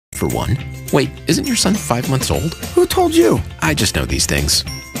for one. Wait, isn't your son 5 months old? Who told you? I just know these things.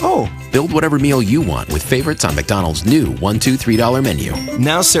 Oh. Build whatever meal you want with favorites on McDonald's new $1, $2, $3 menu.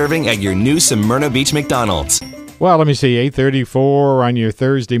 Now serving at your new Symnra Beach McDonald's. Well, let me see, 8:34 on your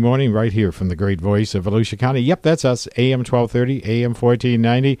Thursday morning right here from the great voice of Volusia County. Yep, that's us, AM 1230, AM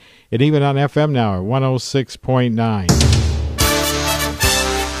 1490, and even on FM now, 106.9.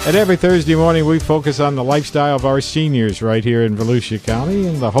 And every Thursday morning, we focus on the lifestyle of our seniors right here in Volusia County,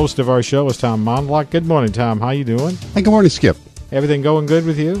 and the host of our show is Tom Mondlock. Good morning, Tom. How you doing? Hey, good morning, Skip. Everything going good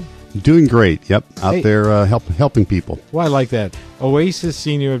with you? Doing great. Yep, out there helping people. Well, I like that. Oasis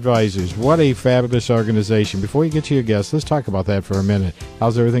Senior Advisors. What a fabulous organization. Before you get to your guests, let's talk about that for a minute.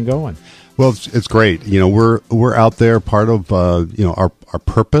 How's everything going? Well, it's great. You know, we're out there. Part of our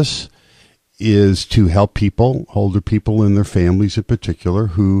purpose is to help people, older people and their families in particular,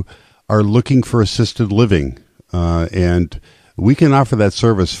 who are looking for assisted living, and we can offer that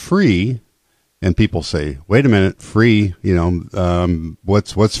service free. And people say, "Wait a minute, free?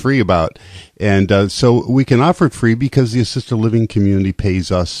 What's free about?" And so we can offer it free because the assisted living community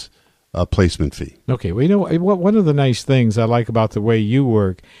pays us a placement fee. Okay, well, you know, one of the nice things I like about the way you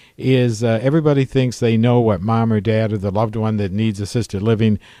work is everybody thinks they know what mom or dad or the loved one that needs assisted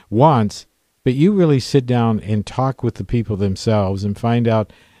living wants, but you really sit down and talk with the people themselves and find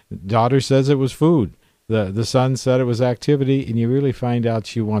out. Daughter says it was food. The son said it was activity, and you really find out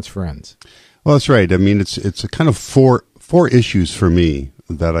she wants friends. Well, that's right. I mean, it's a kind of four issues for me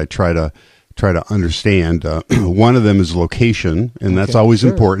that I try to understand. One of them is location, and that's always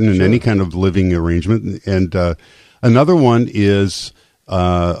important in any kind of living arrangement. And another one is,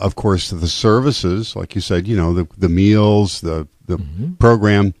 of course, the services, like you said, the meals, the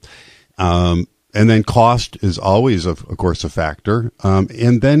program, and then cost is always, of course, a factor.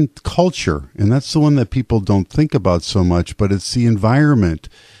 And then culture, and that's the one that people don't think about so much, but it's the environment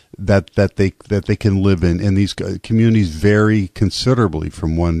that they can live in, and these communities vary considerably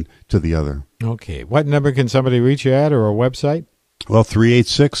from one to the other. Okay. What number can somebody reach you at, or a website? Well,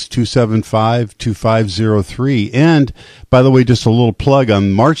 386-275-2503. And, by the way, just a little plug,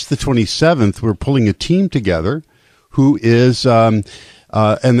 on March the 27th, we're pulling a team together who is, and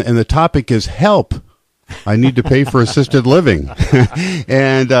the topic is help. I need to pay for assisted living.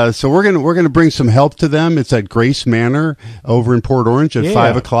 And so we're gonna bring some help to them. It's at Grace Manor over in Port Orange at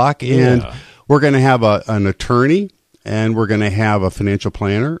 5 o'clock. And we're going to have an attorney, and we're going to have a financial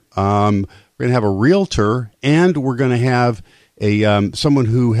planner. We're going to have a realtor, and we're going to have someone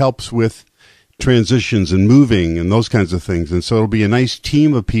who helps with transitions and moving and those kinds of things. And so it'll be a nice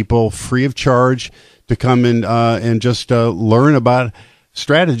team of people free of charge to come in and just learn about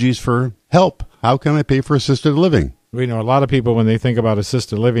strategies for help. How can I pay for assisted living? We know a lot of people, when they think about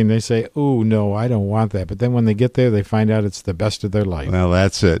assisted living, they say, "Oh, no, I don't want that." But then when they get there, they find out it's the best of their life. Well,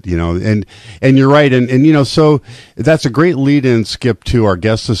 that's it, and you're right. And so that's a great lead-in, Skip, to our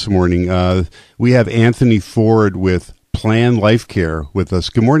guest this morning. We have Anthony Ford with Planlifecare with us.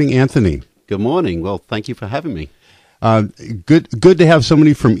 Good morning, Anthony. Good morning. Well, thank you for having me. Good to have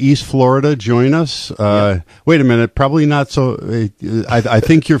somebody from East Florida join us. Wait a minute, probably not so. I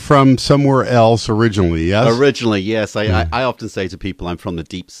think you're from somewhere else originally. Yes, originally, yes. I often say to people, I'm from the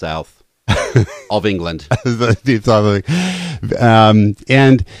deep south of England. The deep south.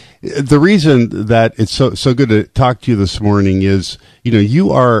 And the reason that it's so good to talk to you this morning is, you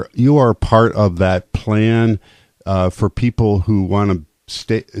are part of that plan for people who want to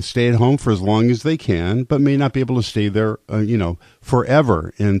stay at home for as long as they can, but may not be able to stay there,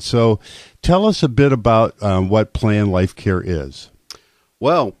 forever. And so tell us a bit about what Planlifecare is.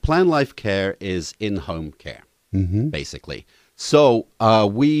 Well, Planlifecare is in-home care, basically. So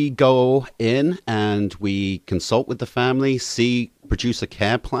we go in and we consult with the family, produce a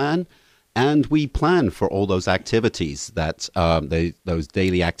care plan, and we plan for all those activities that those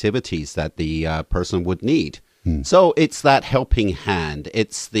daily activities that the person would need. So it's that helping hand.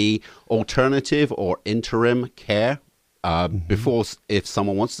 It's the alternative or interim care before, if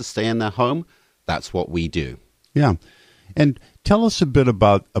someone wants to stay in their home, that's what we do. Yeah. And tell us a bit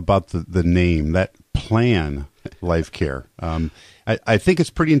about the name, that Planlifecare. I think it's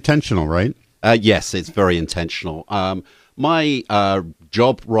pretty intentional, right? Yes, it's very intentional. My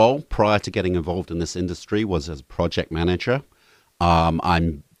job role prior to getting involved in this industry was as a project manager.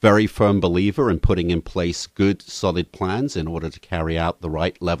 I'm very firm believer in putting in place good, solid plans in order to carry out the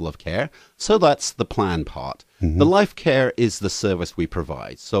right level of care. So that's the plan part. The life care is the service we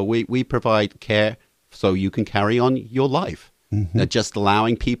provide. So we provide care so you can carry on your life, just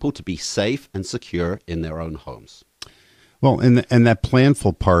allowing people to be safe and secure in their own homes. Well, and that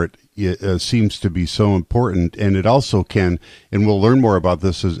planful part, seems to be so important, and it also can. And we'll learn more about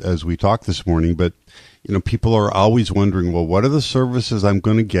this as we talk this morning. But people are always wondering, well, what are the services I'm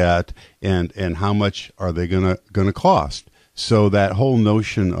going to get, and how much are they going to cost? So that whole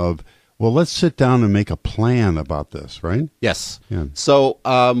notion of, well, let's sit down and make a plan about this, right? Yes. Yeah. So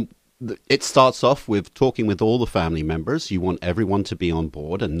it starts off with talking with all the family members. You want everyone to be on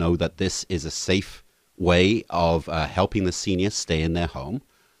board and know that this is a safe way of helping the seniors stay in their home.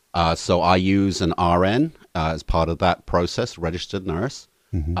 So I use an RN as part of that process, registered nurse,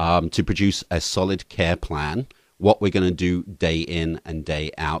 to produce a solid care plan, what we're going to do day in and day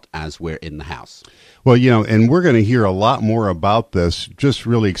out as we're in the house. Well, and we're going to hear a lot more about this. Just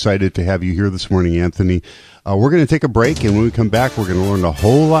really excited to have you here this morning, Anthony. We're going to take a break, and when we come back, we're going to learn a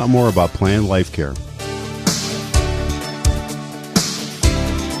whole lot more about Planlifecare.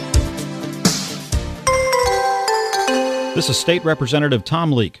 This is State Representative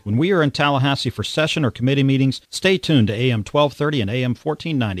Tom Leake. When we are in Tallahassee for session or committee meetings, stay tuned to AM 1230 and AM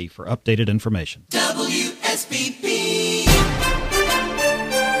 1490 for updated information. WSBB.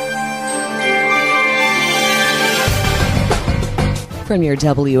 From your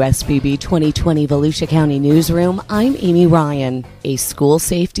WSBB 2020 Volusia County newsroom, I'm Amy Ryan. A school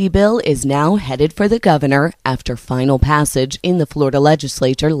safety bill is now headed for the governor after final passage in the Florida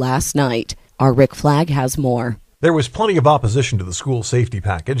legislature last night. Our Rick Flagg has more. There was plenty of opposition to the school safety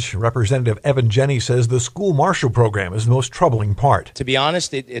package. Representative Evan Jenny says the school marshal program is the most troubling part. To be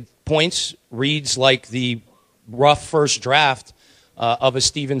honest, it points reads like the rough first draft of a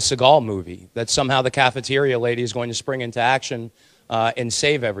Steven Seagal movie, that somehow the cafeteria lady is going to spring into action and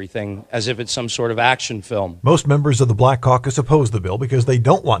save everything, as if it's some sort of action film. Most members of the Black Caucus oppose the bill because they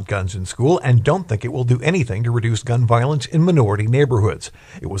don't want guns in school and don't think it will do anything to reduce gun violence in minority neighborhoods.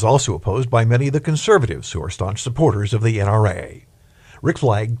 It was also opposed by many of the conservatives who are staunch supporters of the NRA. Rick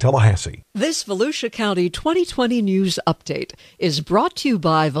Flagg, Tallahassee. This Volusia County 2020 News Update is brought to you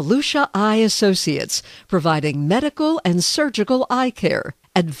by Volusia Eye Associates, providing medical and surgical eye care.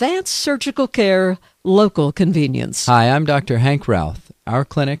 Advanced surgical care, local convenience. Hi, I'm Dr. Hank Routh. Our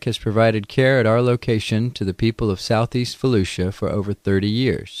clinic has provided care at our location to the people of Southeast Volusia for over 30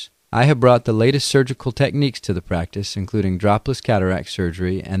 years. I have brought the latest surgical techniques to the practice, including dropless cataract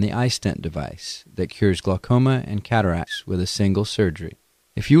surgery and the eye stent device that cures glaucoma and cataracts with a single surgery.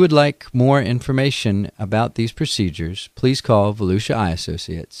 If you would like more information about these procedures, please call Volusia Eye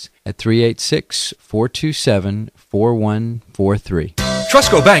Associates at 386-427-4143.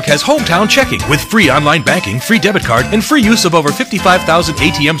 Trustco Bank has hometown checking with free online banking, free debit card, and free use of over 55,000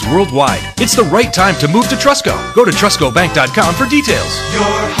 ATMs worldwide. It's the right time to move to Trustco. Go to TrustcoBank.com for details.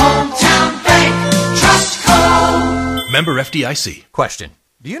 Your hometown bank, Trustco. Member FDIC. Question.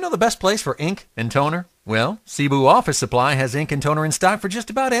 Do you know the best place for ink and toner? Well, Cebu Office Supply has ink and toner in stock for just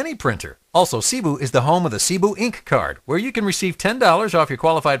about any printer. Also, Cebu is the home of the Cebu Ink Card, where you can receive $10 off your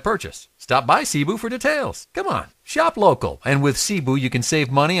qualified purchase. Stop by Cebu for details. Come on, shop local. And with Cebu, you can save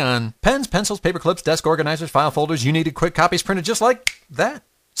money on pens, pencils, paper clips, desk organizers, file folders. You needed quick copies printed just like that.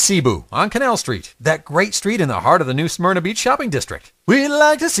 Cebu on Canal Street, that great street in the heart of the new Symnra Beach shopping district. We'd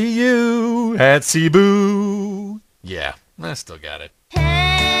like to see you at Cebu. Yeah, I still got it.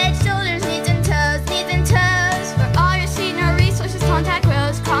 Head, shoulders, knees and toes, for all your senior resources, contact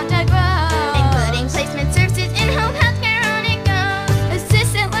Rose, including placement services, in-home healthcare, on it goes.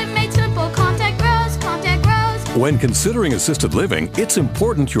 Assistant living made simple, contact Rose. When considering assisted living, it's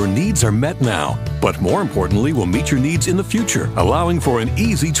important your needs are met now, but more importantly, will meet your needs in the future, allowing for an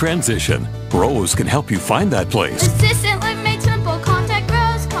easy transition. Rose can help you find that place. Assistant living made simple, contact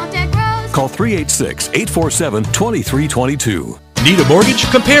Rose. Call 386-847-2322. Need a mortgage?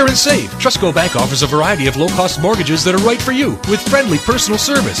 Compare and save. Trustco Bank offers a variety of low-cost mortgages that are right for you with friendly personal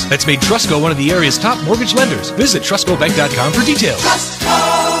service. That's made Trustco one of the area's top mortgage lenders. Visit TrustcoBank.com for details.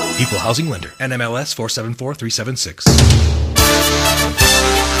 Trustco. Equal Housing Lender. NMLS 474376.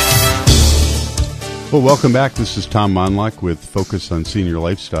 Well, welcome back. This is Tom Monlock with Focus on Senior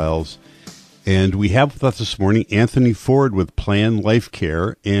Lifestyles. And we have with us this morning Anthony Ford with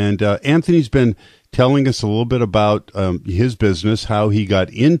Planlifecare. And Anthony's been telling us a little bit about his business, how he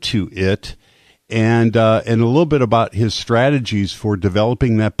got into it, and a little bit about his strategies for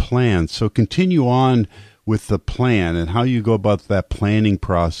developing that plan. So continue on with the plan and how you go about that planning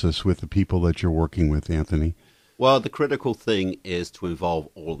process with the people that you're working with, Anthony. Well, the critical thing is to involve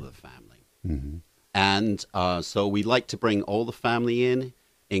all of the family. Mm-hmm. And so we like to bring all the family in,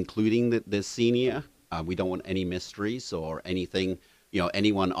 including the senior. We don't want any mysteries or anything,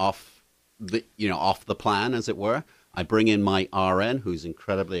 anyone off the plan, as it were. I bring in my RN, who's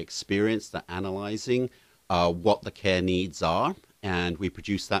incredibly experienced at analyzing what the care needs are, and we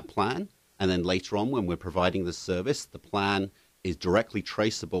produce that plan. And then later on, when we're providing the service, the plan is directly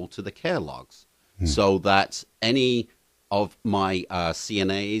traceable to the care logs, so that any of my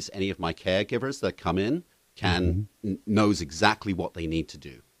CNAs, any of my caregivers that come in knows exactly what they need to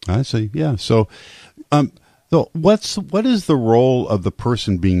do. I see. Yeah. So, what is the role of the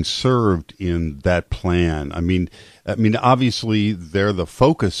person being served in that plan? I mean, obviously they're the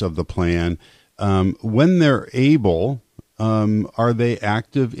focus of the plan. When they're able, are they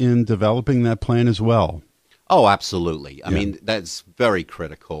active in developing that plan as well? Oh, absolutely. I mean, that's very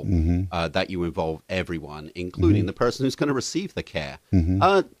critical that you involve everyone, including the person who's going to receive the care.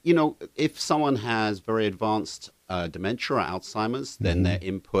 If someone has very advanced dementia or Alzheimer's, then their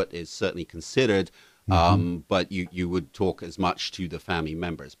input is certainly considered, but you would talk as much to the family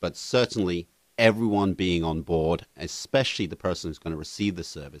members. But certainly everyone being on board, especially the person who's going to receive the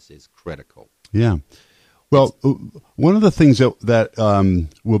service, is critical. Yeah. Well, one of the things that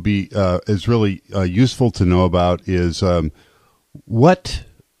will be is really useful to know about is what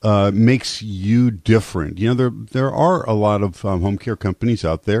makes you different. There are a lot of home care companies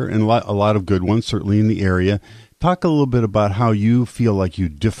out there, and a lot of good ones, certainly in the area. Talk a little bit about how you feel like you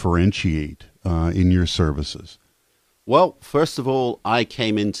differentiate in your services. Well, first of all, I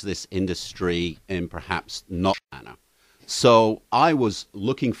came into this industry in perhaps not manner. So I was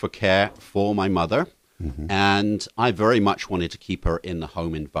looking for care for my mother. And I very much wanted to keep her in the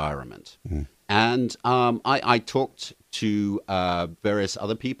home environment. And I talked to various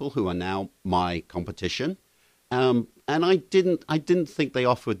other people who are now my competition, and I didn't think they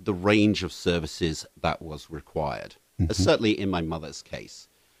offered the range of services that was required, certainly in my mother's case.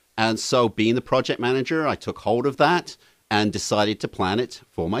 And so being the project manager, I took hold of that and decided to plan it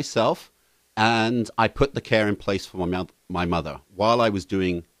for myself. And I put the care in place for my mother while I was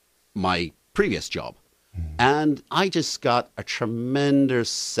doing my previous job. And I just got a tremendous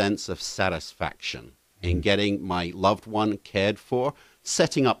sense of satisfaction in getting my loved one cared for,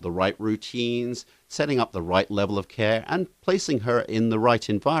 setting up the right routines, setting up the right level of care, and placing her in the right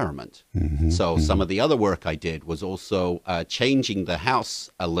environment. So some of the other work I did was also changing the house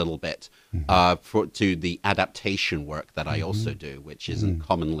a little bit to the adaptation work that I also do, which isn't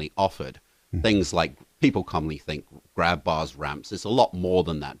commonly offered. Things like people commonly think grab bars, ramps. It's a lot more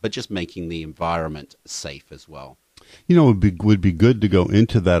than that, but just making the environment safe as well. It would be good to go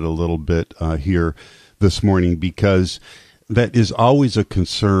into that a little bit here this morning, because that is always a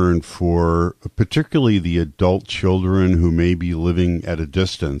concern for particularly the adult children who may be living at a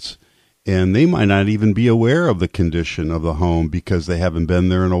distance, and they might not even be aware of the condition of the home because they haven't been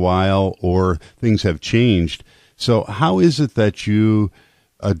there in a while or things have changed. So how is it that you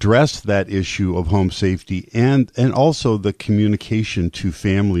address that issue of home safety and also the communication to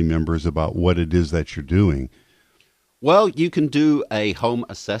family members about what it is that you're doing? Well, you can do a home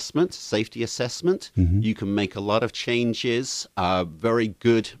assessment, safety assessment. You can make a lot of changes, very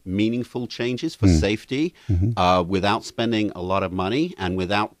good, meaningful changes for safety without spending a lot of money and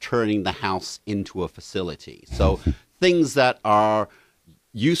without turning the house into a facility. So things that are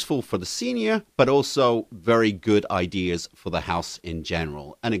useful for the senior, but also very good ideas for the house in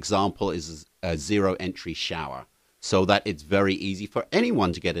general. An example is a zero-entry shower, so that it's very easy for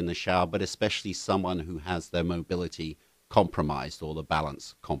anyone to get in the shower, but especially someone who has their mobility compromised or the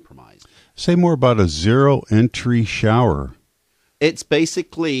balance compromised. Say more about a zero-entry shower. It's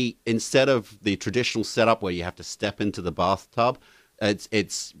basically, instead of the traditional setup where you have to step into the bathtub,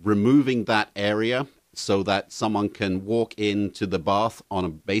 it's removing that area so that someone can walk into the bath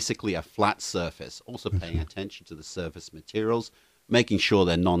on basically a flat surface, also paying attention to the surface materials, making sure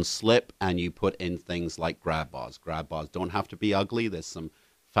they're non-slip, and you put in things like grab bars. Grab bars don't have to be ugly. There's some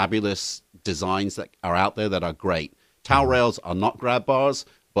fabulous designs that are out there that are great. Towel rails are not grab bars,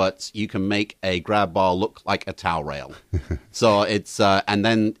 but you can make a grab bar look like a towel rail. So it's, and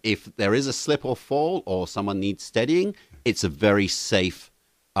then if there is a slip or fall or someone needs steadying, it's a very safe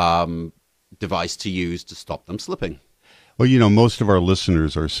device to use to stop them slipping. Well, most of our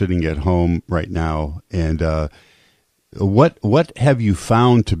listeners are sitting at home right now, and what have you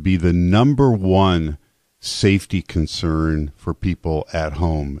found to be the number one safety concern for people at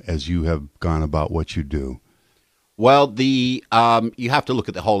home as you have gone about what you do? Well, you have to look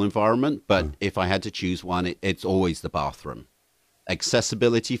at the whole environment, but if I had to choose one, it's always the bathroom.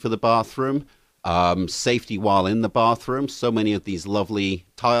 Accessibility for the bathroom, safety while in the bathroom. So many of these lovely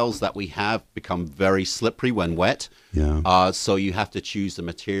tiles that we have become very slippery when wet. So you have to choose the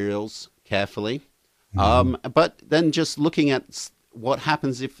materials carefully. But then just looking at what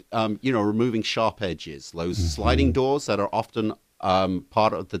happens if, removing sharp edges, those sliding doors that are often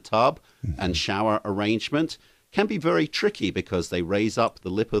part of the tub and shower arrangement. can be very tricky because they raise up the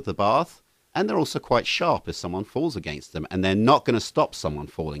lip of the bath, and they're also quite sharp if someone falls against them, and they're not going to stop someone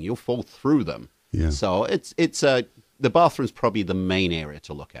falling. You'll fall through them. Yeah. So the bathroom's probably the main area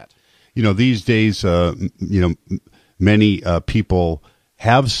to look at. These days, many people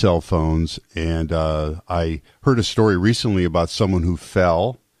have cell phones, and I heard a story recently about someone who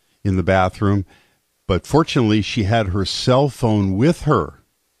fell in the bathroom, but fortunately she had her cell phone with her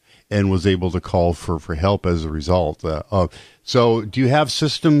and was able to call for help as a result. So do you have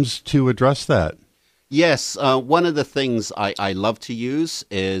systems to address that? Yes. One of the things I love to use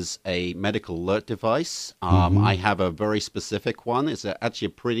is a medical alert device. I have a very specific one. It's actually a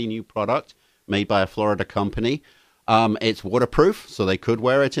pretty new product made by a Florida company. It's waterproof, so they could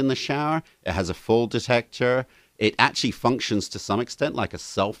wear it in the shower. It has a fall detector. It actually functions to some extent like a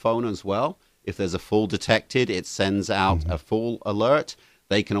cell phone as well. If there's a fall detected, it sends out a fall alert.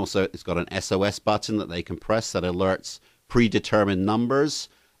 They can also, it's got an SOS button that they can press that alerts predetermined numbers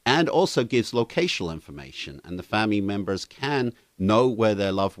and also gives locational information. And the family members can know where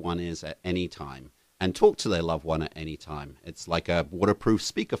their loved one is at any time and talk to their loved one at any time. It's like a waterproof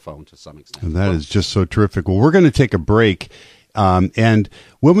speakerphone to some extent. And that is just so terrific. Well, we're going to take a break. And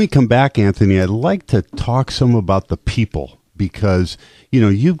when we come back, Anthony, I'd like to talk some about the people because,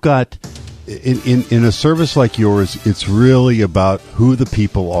 you've got... In a service like yours, it's really about who the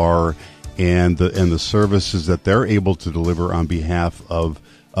people are and the services that they're able to deliver on behalf of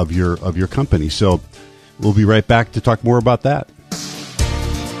your company. So we'll be right back to talk more about that.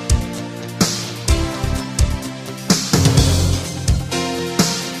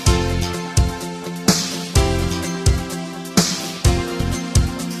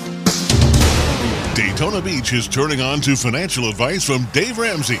 Daytona Beach is turning on to financial advice from Dave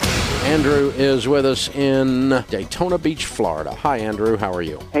Ramsey. Andrew is with us in Daytona Beach, Florida. Hi, Andrew. How are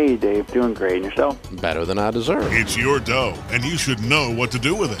you? Hey, Dave. Doing great. And yourself? Better than I deserve. It's your dough, and you should know what to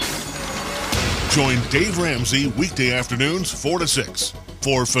do with it. Join Dave Ramsey weekday afternoons 4 to 6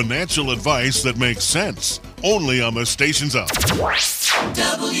 for financial advice that makes sense. Only on the station's up.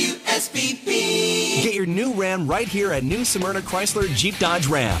 WSBB. Get your new Ram right here at New Symnra Chrysler Jeep Dodge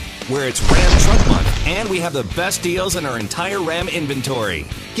Ram, where it's Ram Truck Month, and we have the best deals in our entire Ram inventory.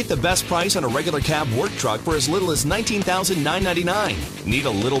 Get the best price on a regular cab work truck for as little as $19,999. Need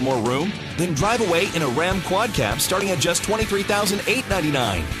a little more room? Then drive away in a Ram Quad Cab starting at just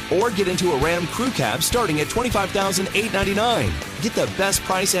 $23,899. Or get into a Ram Crew Cab starting at $25,899. Get the best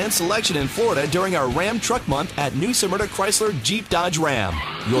price and selection in Florida during our Ram Truck Month at New Symnra Chrysler Jeep Dodge Ram,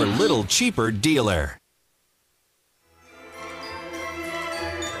 your little cheaper dealer.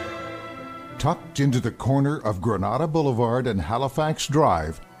 Tucked into the corner of Granada Boulevard and Halifax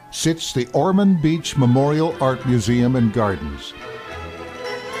Drive sits the Ormond Beach Memorial Art Museum and Gardens.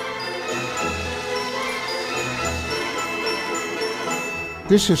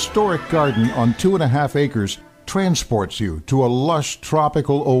 This historic garden on 2.5 acres transports you to a lush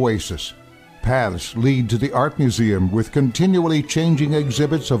tropical oasis. Paths lead to the art museum with continually changing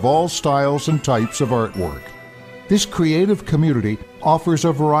exhibits of all styles and types of artwork. This creative community offers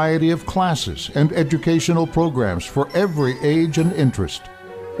a variety of classes and educational programs for every age and interest.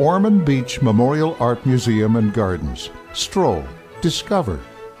 Ormond Beach Memorial Art Museum and Gardens. Stroll, discover,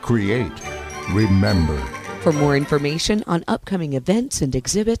 create, remember. For more information on upcoming events and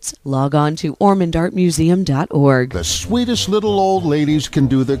exhibits, log on to ormondartmuseum.org. The sweetest little old ladies can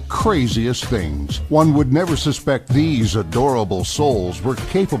do the craziest things. One would never suspect these adorable souls were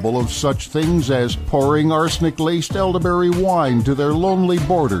capable of such things as pouring arsenic-laced elderberry wine to their lonely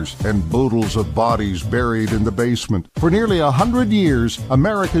boarders and boodles of bodies buried in the basement. For nearly 100 years,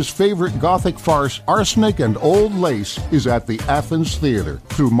 America's favorite Gothic farce, Arsenic and Old Lace, is at the Athens Theater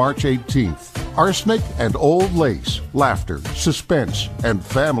through March 18th. Arsenic and Old Lace, laughter, suspense, and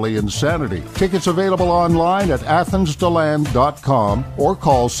family insanity. Tickets available online at athensdeland.com or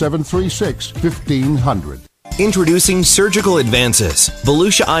call 736-1500. Introducing Surgical Advances.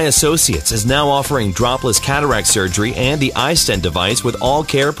 Volusia Eye Associates is now offering dropless cataract surgery and the eye stent device with all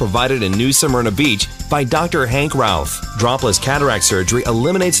care provided in New Symnra Beach by Dr. Hank Routh. Dropless cataract surgery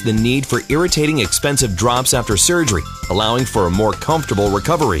eliminates the need for irritating expensive drops after surgery, allowing for a more comfortable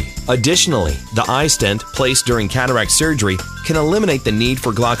recovery. Additionally, the eye stent placed during cataract surgery can eliminate the need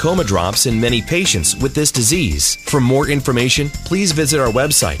for glaucoma drops in many patients with this disease. For more information, please visit our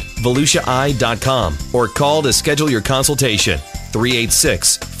website, volusiaeye.com, or call to schedule your consultation.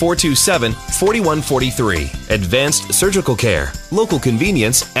 386-427-4143. Advanced Surgical Care. Local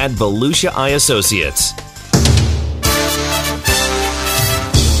convenience at Volusia Eye Associates.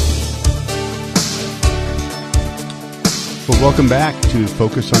 Well, welcome back to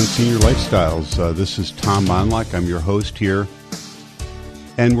Focus on Senior Lifestyles. This is Tom Monlock. I'm your host here.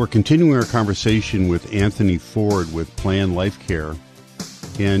 And we're continuing our conversation with Anthony Ford with Planlifecare.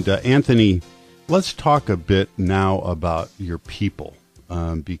 And Anthony, let's talk a bit now about your people.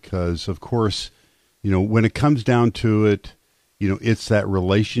 Because, of course, when it comes down to it, it's that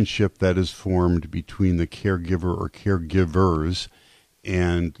relationship that is formed between the caregiver or caregivers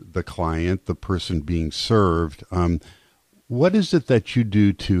and the client, the person being served. What is it that you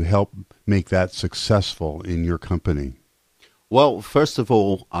do to help make that successful in your company? Well, first of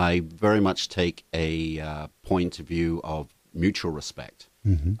all, I very much take a point of view of mutual respect.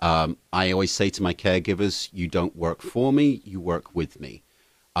 Mm-hmm. I always say to my caregivers, you don't work for me, you work with me.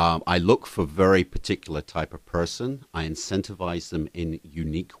 I look for very particular type of person. I incentivize them in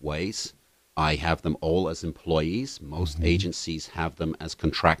unique ways. I have them all as employees. Most agencies have them as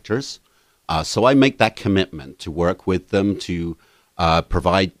contractors. So I make that commitment to work with them, to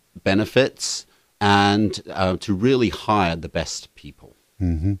provide benefits, and to really hire the best people.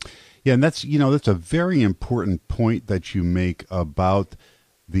 Mm-hmm. Yeah, and that's a very important point that you make about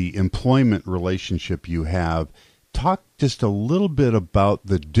the employment relationship you have. Talk just a little bit about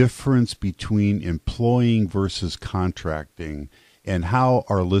the difference between employing versus contracting and how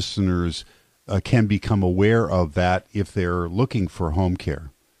our listeners can become aware of that if they're looking for home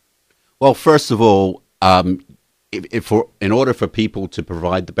care. Well, first of all, in order for people to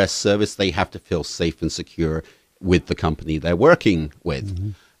provide the best service, they have to feel safe and secure with the company they're working with. Mm-hmm.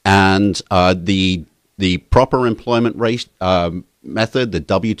 And the proper employment rate method, the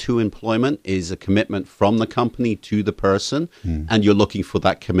W-2 employment, is a commitment from the company to the person, and you're looking for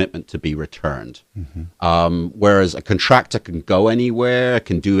that commitment to be returned. Mm-hmm. Whereas a contractor can go anywhere,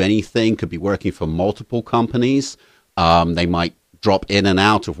 can do anything, could be working for multiple companies. They might drop in and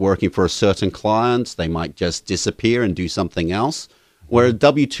out of working for a certain client. They might just disappear and do something else. Where a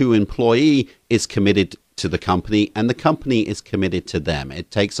W-2 employee is committed to the company, and the company is committed to them.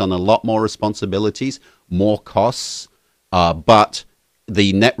 It takes on a lot more responsibilities, more costs, but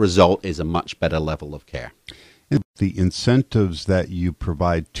the net result is a much better level of care. The incentives that you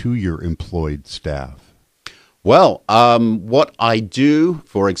provide to your employed staff? Well, what I do,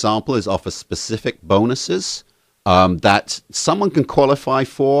 for example, is offer specific bonuses that someone can qualify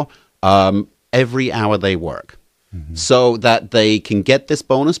for every hour they work. Mm-hmm. So that they can get this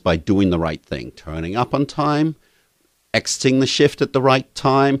bonus by doing the right thing, turning up on time, exiting the shift at the right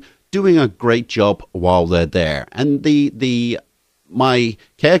time, doing a great job while they're there. And my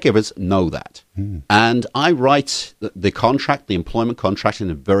caregivers know that. Mm. And I write the contract, the employment contract, in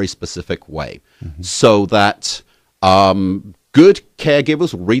a very specific way, so that good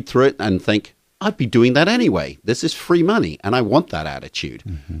caregivers will read through it and think, I'd be doing that anyway. This is free money, and I want that attitude.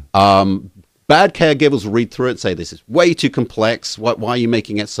 Mm-hmm. Bad caregivers will read through it and say, this is way too complex. Why are you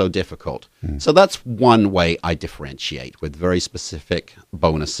making it so difficult? Mm. So that's one way I differentiate, with very specific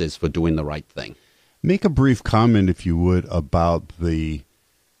bonuses for doing the right thing. Make a brief comment, if you would, about one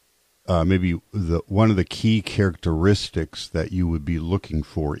of the key characteristics that you would be looking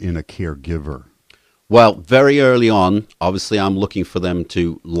for in a caregiver. Well, very early on, obviously, I'm looking for them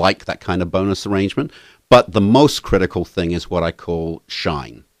to like that kind of bonus arrangement. But the most critical thing is what I call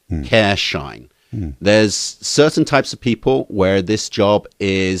shine. Care shine. There's certain types of people where this job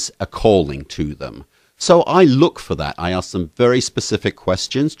is a calling to them. So I look for that. I ask them very specific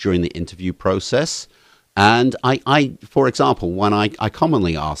questions during the interview process. And I for example, one I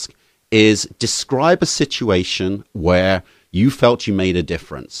commonly ask is, describe a situation where you felt you made a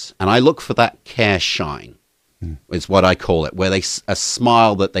difference. And I look for that care shine, is what I call it, where a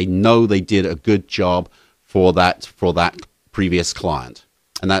smile that they know they did a good job for that previous client.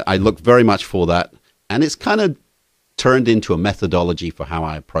 And I look very much for that. And it's kind of turned into a methodology for how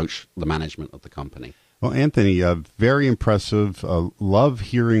I approach the management of the company. Well, Anthony, very impressive. Love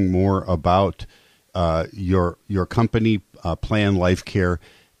hearing more about your company, Planlifecare.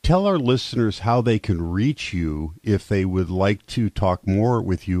 Tell our listeners how they can reach you if they would like to talk more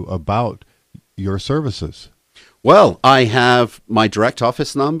with you about your services. Well, I have my direct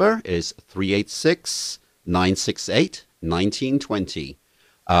office number is 386-968-1920.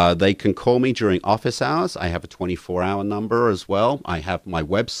 They can call me during office hours. I have a 24-hour number as well. I have my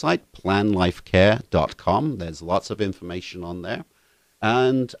website, planlifecare.com. There's lots of information on there.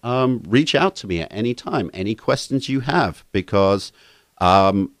 And reach out to me at any time, any questions you have, because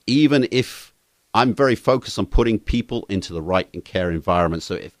even if I'm very focused on putting people into the right and care environment,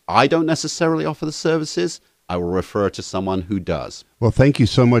 so if I don't necessarily offer the services, I will refer to someone who does. Well, thank you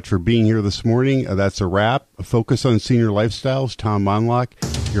so much for being here this morning. That's a wrap. Focus on Senior Lifestyles. Tom Monlock,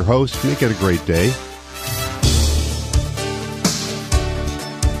 your host. Make it a great day.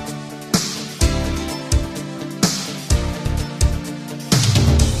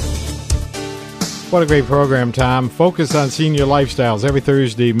 What a great program, Tom. Focus on Senior Lifestyles every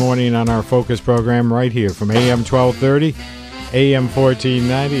Thursday morning on our Focus program right here from AM 1230, AM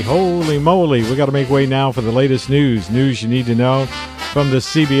 1490. Holy moly, we got to make way now for the latest news you need to know from the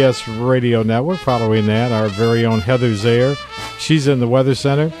CBS Radio Network. Following that, our very own Heather's there. She's in the Weather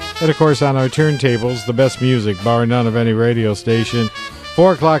Center. And, of course, on our turntables, the best music, bar none, of any radio station.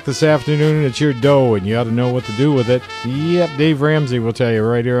 4 o'clock this afternoon, it's your dough, and you ought to know what to do with it. Yep, Dave Ramsey will tell you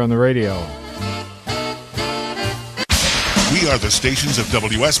right here on the radio. We are the stations of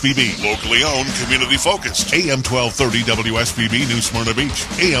WSBB, locally owned, community focused. AM 1230 WSBB, New Smyrna Beach.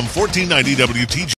 AM 1490 WTG.